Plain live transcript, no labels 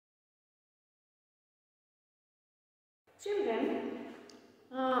Children,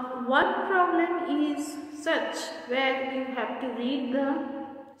 what problem is such where you have to read the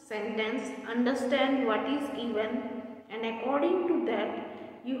sentence, understand what is given, and according to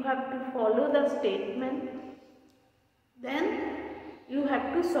that you have to follow the statement, then you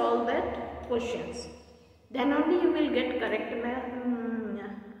have to solve that questions. Then only you will get correct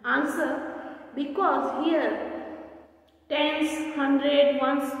answer, because here tens, hundred,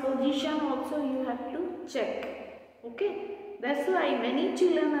 one's position also you have to check. Okay, that's why many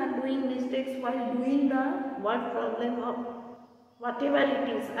children are doing mistakes while doing the word problem of whatever it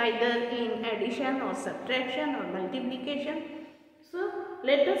is, either in addition or subtraction or multiplication. So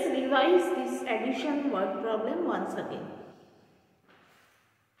let us revise this addition word problem once again.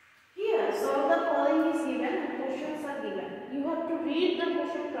 Here solve the following is given and questions are given. You have to read the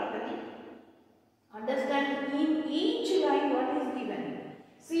question properly. Understand in each line what is given.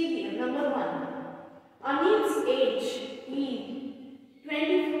 See here, number 1. Anil's age is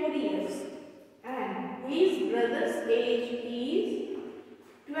 24 years and his brother's age is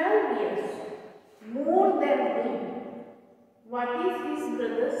 12 years more than him. What is his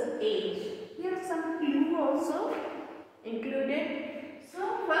brother's age? Here some clue also included. So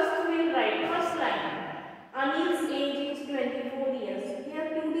first we will write first line. Anil's age is 24 years. Here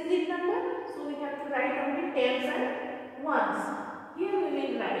 2-digit number, so we have to write only tens and ones. Here we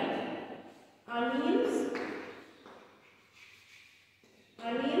will write Anil's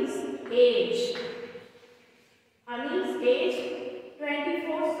age. Anil's age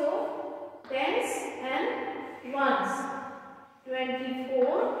 24, so tens and ones.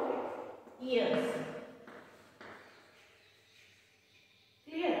 24 years.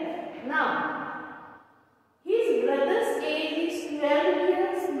 Clear? Now, his brother's age is 12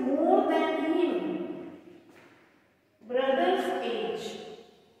 years more than him. Brother's age.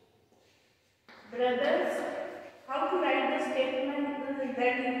 Brothers, how to write the statement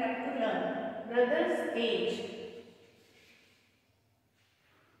that you have to learn. Brother's age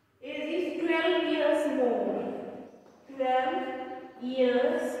is 12 years more. 12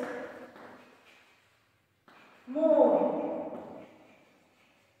 years more.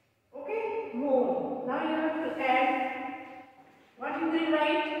 Okay, more. Now you have to add what you will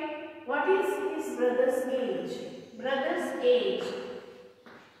write. What is his brother's age? Brother's age.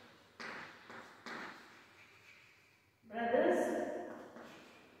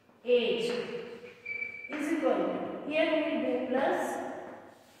 Age is equal to, here we will do plus,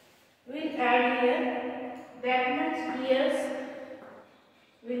 we will add here, that much years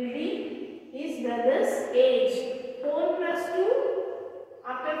will be his brother's age. 4 plus 2,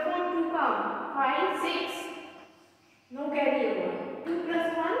 after 4 2 count, 5, 6, no carry over, 2 plus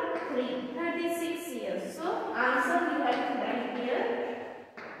 1, 3, 36 years. So answer you have to write here,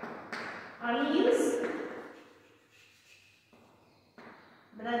 Anil's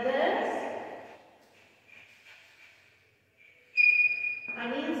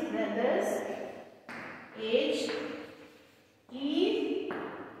brother's age is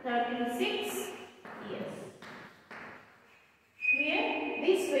 36 years. Clear?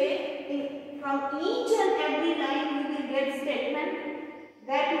 This way, from each and every line you will get statement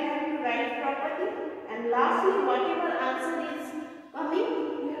that you have to write properly, and lastly whatever answer is coming,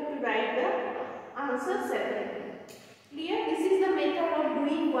 you have to write the answer separately. Clear? This is the method of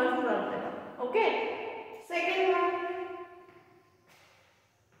doing one problem. Okay? Second one.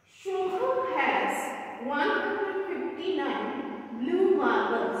 Shoham has 159 blue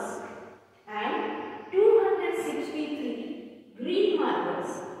marbles and 263 green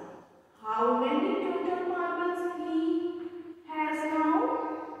marbles. How many total marbles he has now?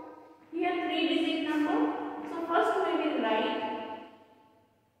 Here 3-digit number. So first we will write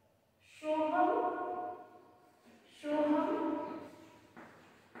Shoham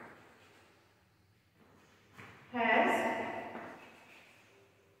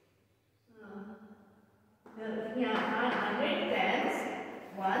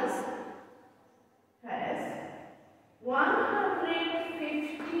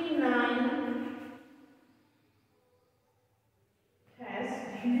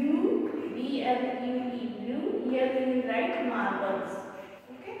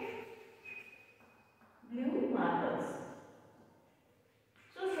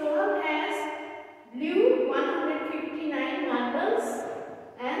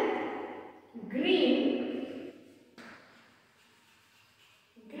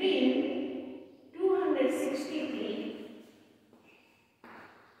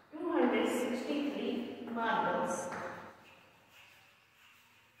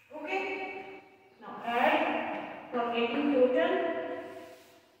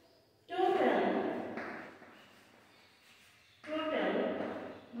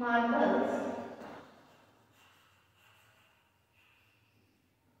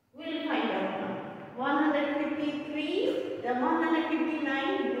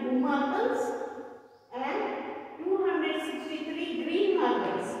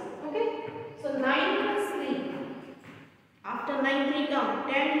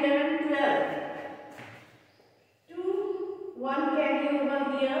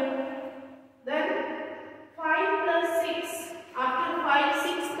here. Then 5 plus 6. After 5,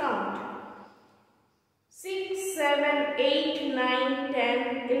 6 count. 6, 7, 8, 9,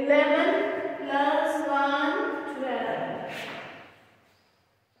 10, 11 plus 1, 12.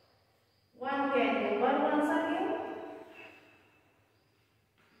 1 carry over once again.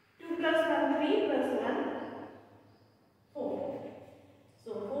 2 plus 1, 3 plus 1, 4.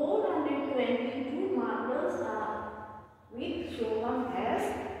 So 422 marbles are with Shobham as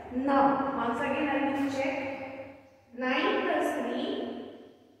now. Once again I will check. 9 plus 3,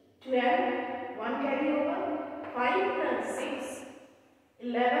 12, 1 carry over. 5 plus 6,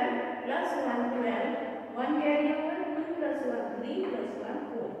 11 plus 1, 12, 1 carry over. 2 plus 1, 3 plus 1,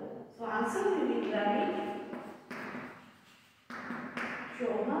 4. So answer will be right.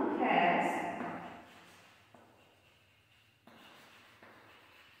 Shobham has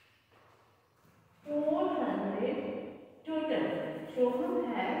 400 total. Shobham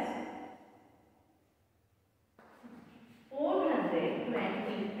has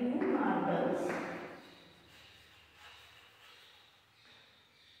 422 marbles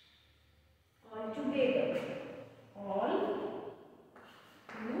all together. All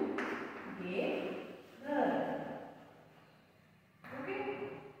together. Okay.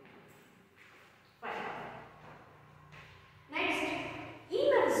 Fine. Next, in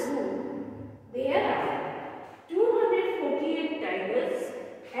a zoo, there are 248 tigers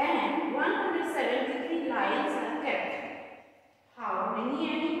and 173 lions are kept. How many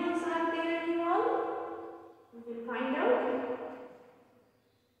animals are there in all? We will find out.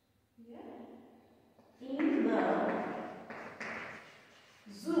 In the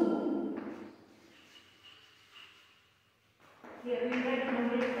zoo, here we write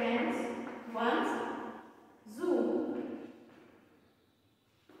 100 pens. Once, zoo,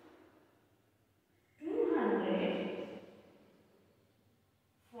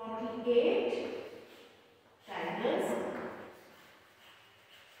 248 tigers,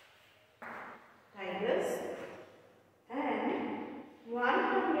 and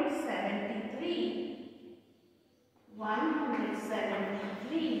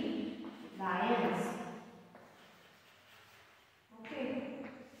 173 lions. Okay,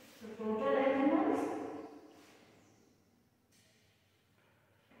 so total animals.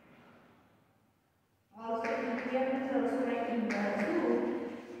 Also, here we also write in the zoo.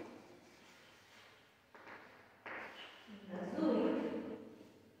 In the zoo,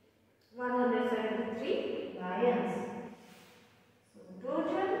 173 lions. So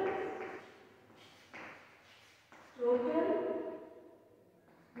total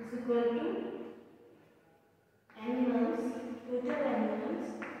is equal to animals. Total animals.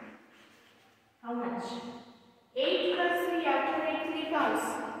 How much? 8 plus 3. After 8, 3 counts.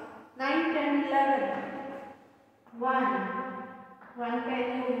 9, 10, 11. 1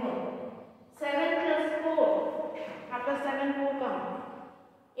 carry over. 7 plus 4. After 7, 4 count.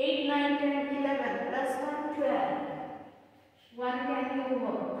 8, 9, 10, 11. Plus 1, 12. 1 carry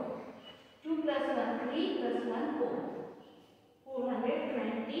over. 2 plus 1, 3 plus 1, 4.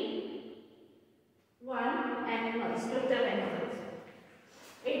 421 animals. Total animals.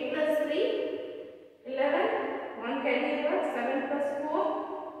 8 plus 3, 11. 1 carry over. 7 plus 4.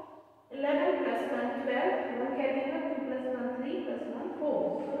 11 plus 1, 12, 1 carry over, 2 plus 1, 3 plus 1,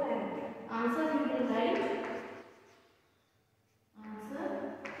 4. So answer you will write. Answer,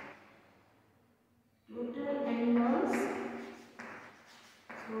 total animals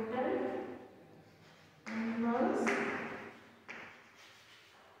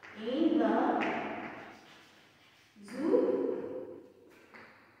in the zoo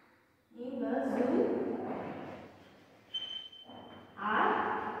are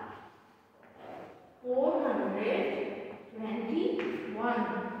 421.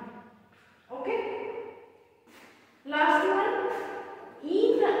 Okay. Last one.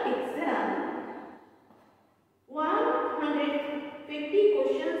 In the exam, 150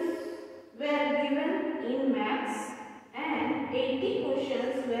 questions were given in maths and 80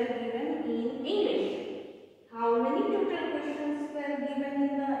 questions were given in English. How many total questions were given in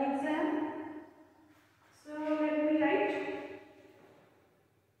the exam? So let me write.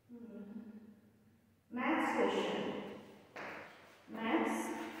 Maths question. Maths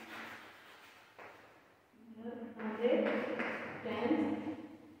 100 tens.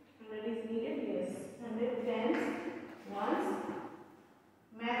 100 is needed. Yes. 100 tens. Ones.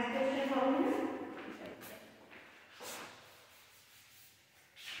 Maths question how many?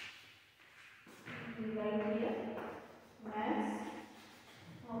 We write here. Maths.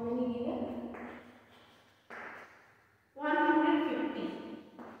 How many given? 150.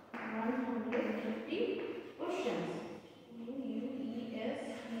 150 questions. UES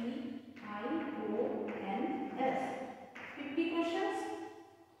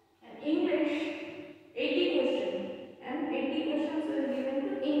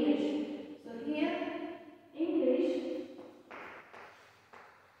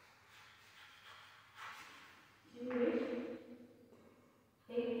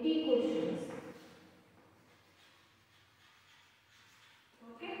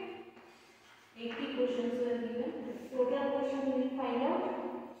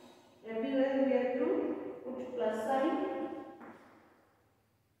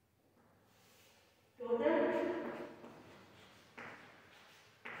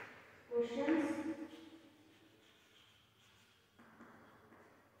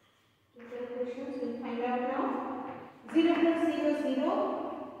questions we'll find out now. 0 plus 0, 0.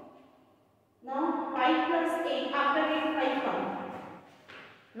 Now 5 plus 8, after 8 5 come.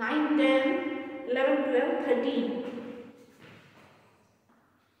 9, 10, 11, 12, 13.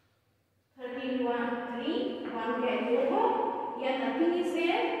 13, 1, 3, 1 carry over. Here nothing is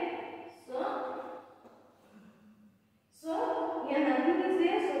there. So here nothing is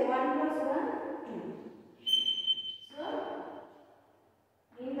there. So 1 plus 1, 2. So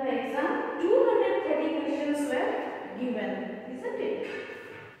in the exam 230 questions were given, isn't it?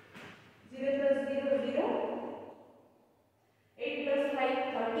 0 plus 0, 0. 8 plus 5,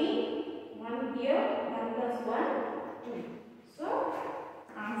 13. 1 here, 1 plus 1, 2. So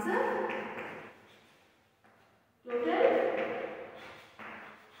answer total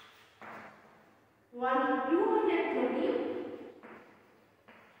 230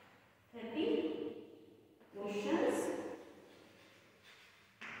 questions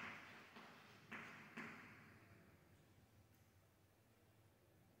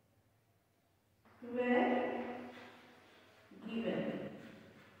were given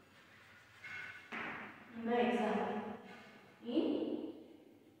in the exam.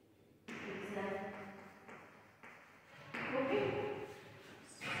 Okay.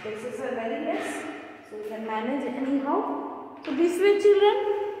 Texts are very less, so you can manage anyhow. So this way, children,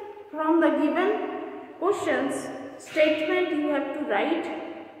 from the given questions, statement you have to write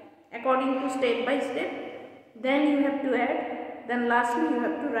according to step by step. Then you have to add. Then lastly you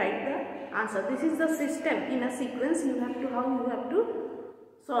have to write the answer. This is the system in a sequence. You have to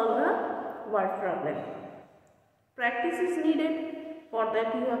solve the word problem. Practice is needed. For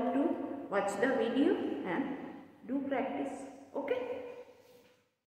that you have to watch the video and